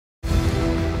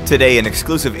Today, an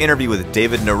exclusive interview with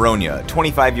David Norona, a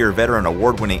 25-year veteran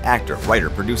award-winning actor, writer,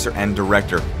 producer, and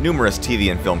director. Numerous TV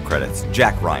and film credits.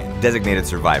 Jack Ryan, Designated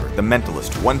Survivor, The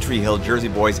Mentalist, One Tree Hill, Jersey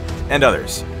Boys, and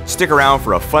others. Stick around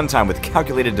for a fun time with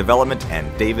calculated development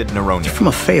and David Norona. From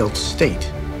a failed state,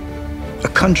 a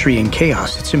country in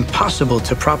chaos, it's impossible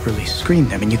to properly screen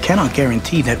them, and you cannot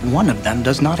guarantee that one of them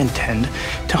does not intend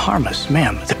to harm us.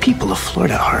 Ma'am, the people of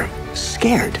Florida are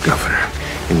scared. Governor,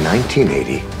 in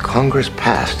 1980, Congress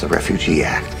passed the Refugee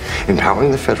Act,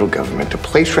 empowering the federal government to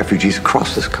place refugees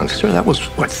across this country. Sir, that was,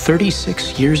 what,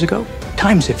 36 years ago?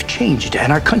 Times have changed,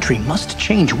 and our country must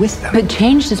change with them. But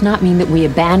change does not mean that we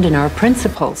abandon our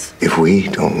principles. If we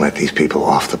don't let these people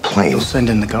off the plane... You'll send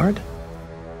in the guard?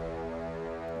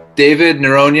 David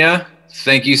Norona,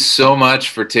 thank you so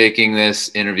much for taking this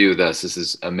interview with us. This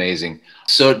is amazing.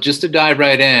 So just to dive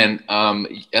right in,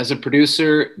 as a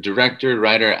producer, director,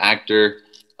 writer, actor,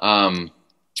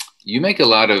 you make a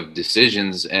lot of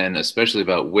decisions, and especially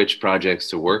about which projects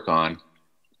to work on.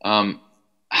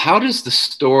 How does the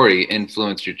story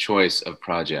influence your choice of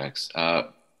projects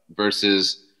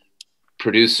versus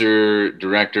producer,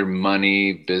 director,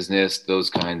 money, business, those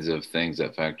kinds of things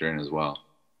that factor in as well?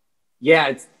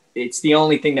 Yeah, it's the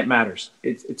only thing that matters.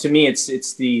 To me,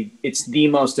 it's the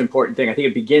most important thing. I think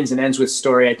it begins and ends with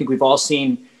story. I think we've all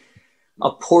seen a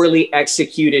poorly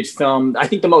executed film. I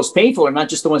think the most painful are not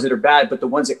just the ones that are bad, but the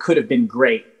ones that could have been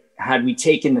great had we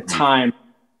taken the time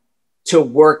to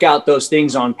work out those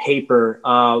things on paper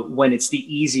when it's the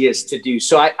easiest to do.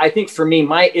 So I think for me,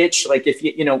 my itch, like if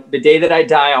you know, the day that I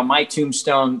die, on my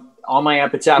tombstone, on my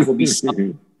epitaph will be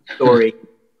some story.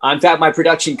 In fact, my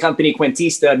production company,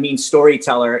 Cuentista, means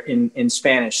storyteller in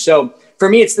Spanish. So for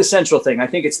me, it's the central thing. I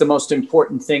think it's the most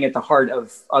important thing at the heart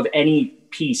of any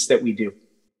piece that we do.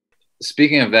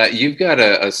 Speaking of that, you've got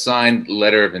a signed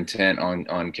letter of intent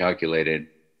on Calculated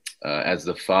as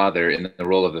the father, in the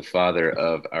role of the father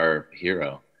of our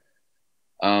hero.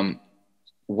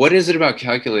 What is it about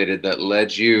Calculated that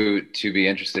led you to be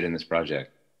interested in this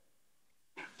project?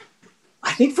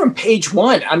 I think from page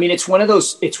one, I mean, it's one of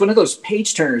those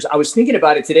page turners. I was thinking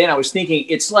about it today, and I was thinking,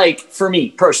 it's like, for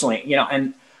me personally, you know,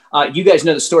 and you guys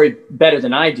know the story better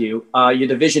than I do. You're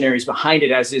the visionaries behind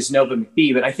it, as is Nova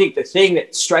McBee. But I think the thing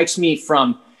that strikes me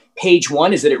from page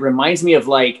one is that it reminds me of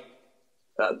like,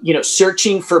 you know,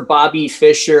 Searching for Bobby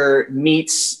Fischer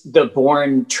meets the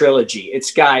Bourne trilogy.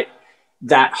 It's got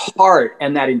that heart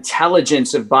and that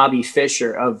intelligence of Bobby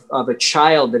Fischer, of a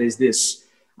child that is this,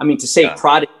 I mean, to say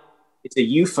prodigy, it's a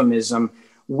euphemism,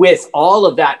 with all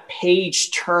of that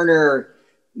page turner,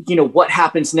 you know, what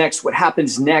happens next,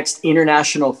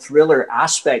 international thriller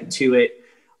aspect to it,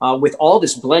 with all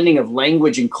this blending of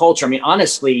language and culture. I mean,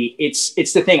 honestly, it's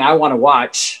the thing I want to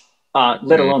watch,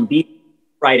 let alone be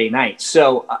Friday night.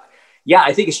 So yeah,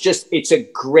 I think it's a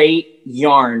great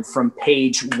yarn from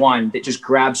page one that just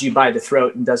grabs you by the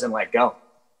throat and doesn't let go.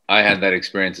 I had that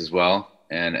experience as well.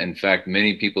 And in fact,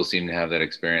 many people seem to have that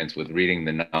experience with reading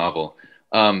the novel.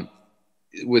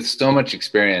 With so much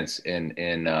experience in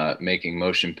making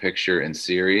motion picture and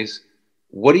series,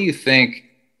 what do you think,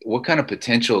 what kind of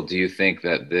potential do you think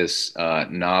that this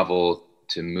novel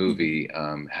to movie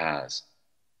has?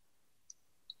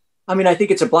 I mean, I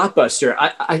think it's a blockbuster.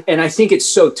 And I think it's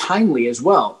so timely as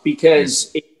well,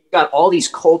 because it's got all these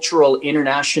cultural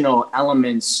international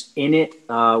elements in it,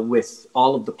 with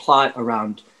all of the plot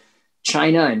around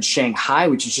China and Shanghai,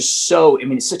 which is just so, I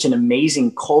mean, it's such an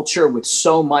amazing culture with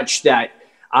so much that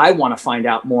I want to find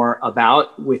out more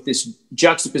about, with this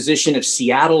juxtaposition of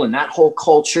Seattle and that whole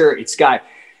culture. It's got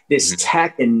this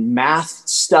tech and math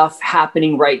stuff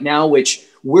happening right now, which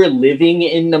we're living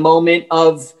in the moment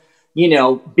of, you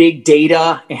know, big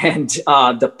data and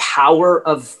the power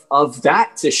of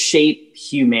that to shape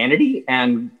humanity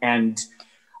and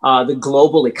the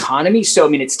global economy. So, I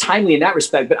mean, it's timely in that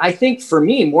respect. But I think for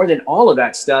me, more than all of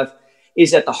that stuff,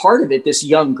 is at the heart of it, this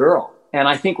young girl. And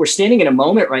I think we're standing in a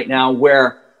moment right now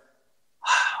where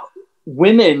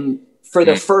women, for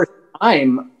the first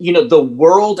time, you know, the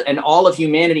world and all of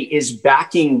humanity is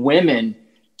backing women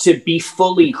to be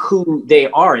fully who they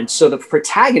are. And so the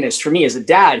protagonist for me, as a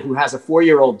dad who has a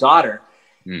 4-year-old daughter,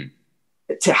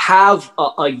 to have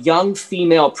a young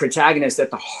female protagonist at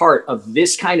the heart of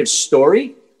this kind of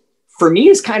story, for me,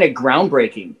 is kind of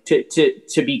groundbreaking,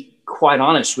 to be quite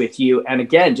honest with you. And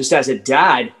again, just as a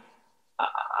dad,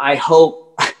 I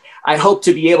hope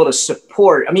to be able to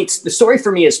support. I mean, the story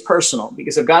for me is personal,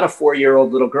 because I've got a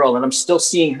 4-year-old little girl and I'm still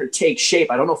seeing her take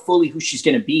shape. I don't know fully who she's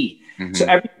going to be. So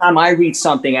every time I read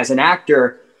something as an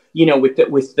actor, you know, with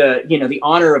the you know, the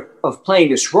honor of playing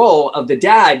this role of the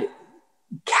dad,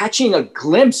 catching a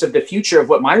glimpse of the future of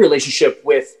what my relationship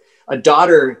with a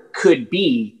daughter could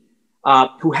be,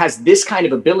 who has this kind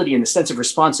of ability and the sense of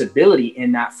responsibility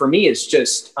in that, for me, is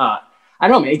just, I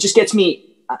don't know, man, it just gets me.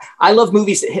 I love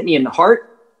movies that hit me in the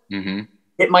heart,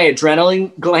 hit my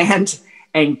adrenaline gland,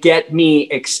 and get me,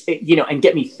 and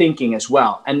get me thinking as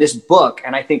well. And this book,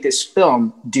 and I think this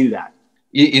film, do that.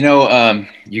 You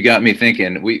got me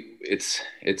thinking.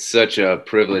 It's such a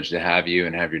privilege to have you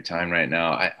and have your time right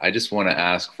now. I just want to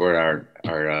ask for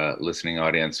our listening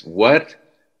audience, what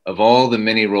of all the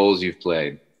many roles you've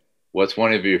played, what's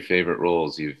one of your favorite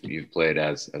roles you've played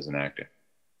as an actor?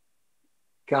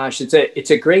 Gosh,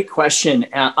 it's a great question.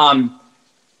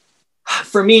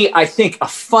 For me, I think a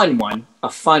fun one,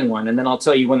 and then I'll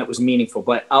tell you one that was meaningful.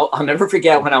 But I'll never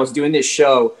forget when I was doing this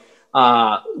show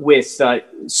with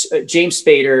James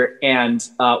Spader and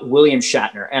William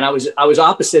Shatner, and I was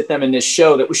opposite them in this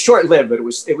show that was short-lived, but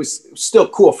it was still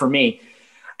cool for me.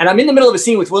 And I'm in the middle of a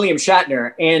scene with William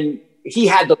Shatner, and he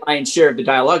had the lion's share of the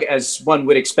dialogue, as one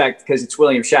would expect, because it's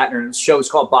William Shatner, and the show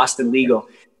is called Boston Legal.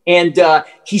 And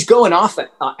he's going off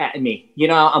at me.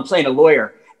 I'm playing a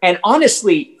lawyer. And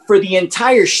honestly, for the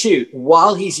entire shoot,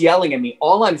 while he's yelling at me,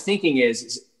 all I'm thinking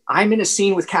is I'm in a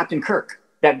scene with Captain Kirk.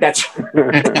 This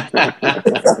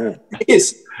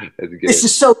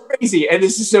is so crazy, and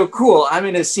this is so cool. I'm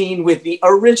in a scene with the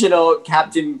original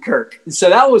Captain Kirk. So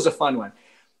that was a fun one.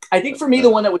 I think for me, the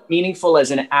one that was meaningful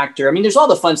as an actor, I mean, there's all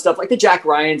the fun stuff like the Jack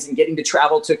Ryans and getting to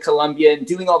travel to Colombia and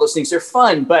doing all those things. They're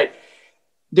fun, but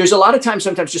there's a lot of times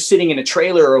sometimes just sitting in a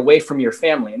trailer or away from your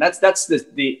family. And that's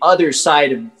the other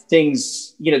side of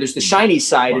things. There's the shiny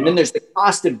side, and then there's the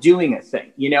cost of doing a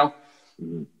thing,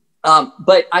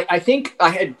 But I think I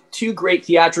had two great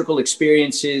theatrical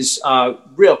experiences.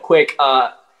 Real quick,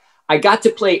 I got to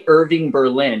play Irving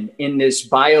Berlin in this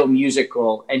bio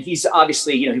musical, and he's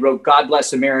obviously, he wrote God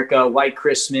Bless America, White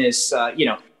Christmas,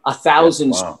 1,000.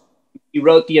 Wow. He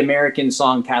wrote the American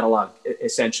song catalog,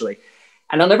 essentially.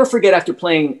 And I'll never forget, after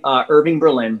playing Irving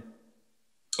Berlin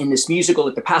in this musical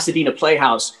at the Pasadena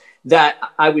Playhouse, that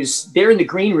I was there in the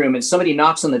green room and somebody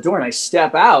knocks on the door, and I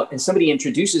step out and somebody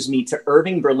introduces me to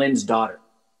Irving Berlin's daughter.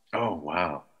 Oh,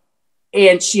 wow.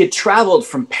 And she had traveled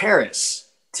from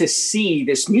Paris to see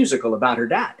this musical about her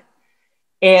dad.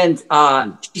 And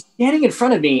she's standing in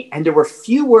front of me, and there were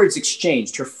few words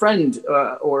exchanged. Her friend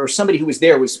or somebody who was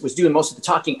there was doing most of the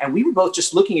talking, and we were both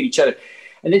just looking at each other.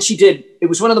 And then it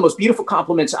was one of the most beautiful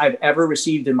compliments I've ever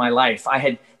received in my life. I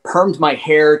had permed my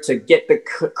hair to get the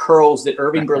curls that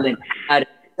Irving Berlin had,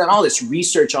 done all this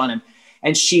research on him.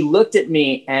 And she looked at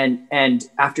me, and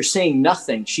after saying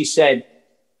nothing, she said,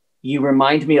 "You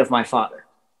remind me of my father."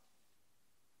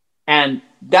 And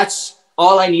that's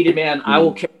all I needed, man. I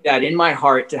will carry that in my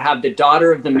heart, to have the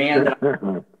daughter of the man that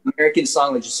American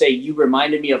song would just say, "You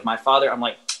reminded me of my father." I'm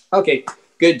like, okay,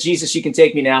 good. Jesus, you can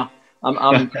take me now.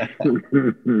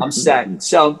 I'm set.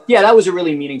 So yeah, that was a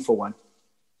really meaningful one.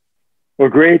 Well,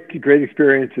 great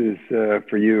experiences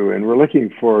for you, and we're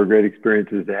looking for great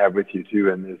experiences to have with you too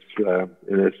in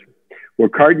this. We'll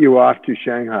cart you off to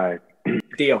Shanghai.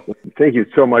 Deal. Thank you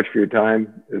so much for your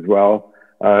time as well.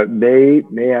 May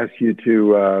ask you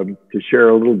to share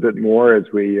a little bit more as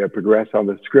we progress on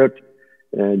the script,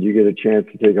 and you get a chance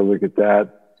to take a look at that.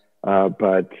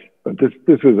 But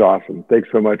this was awesome. Thanks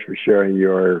so much for sharing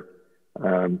your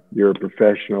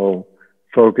professional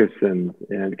focus and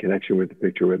connection with the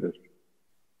picture with us.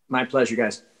 My pleasure,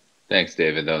 guys. Thanks,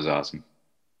 David. That was awesome.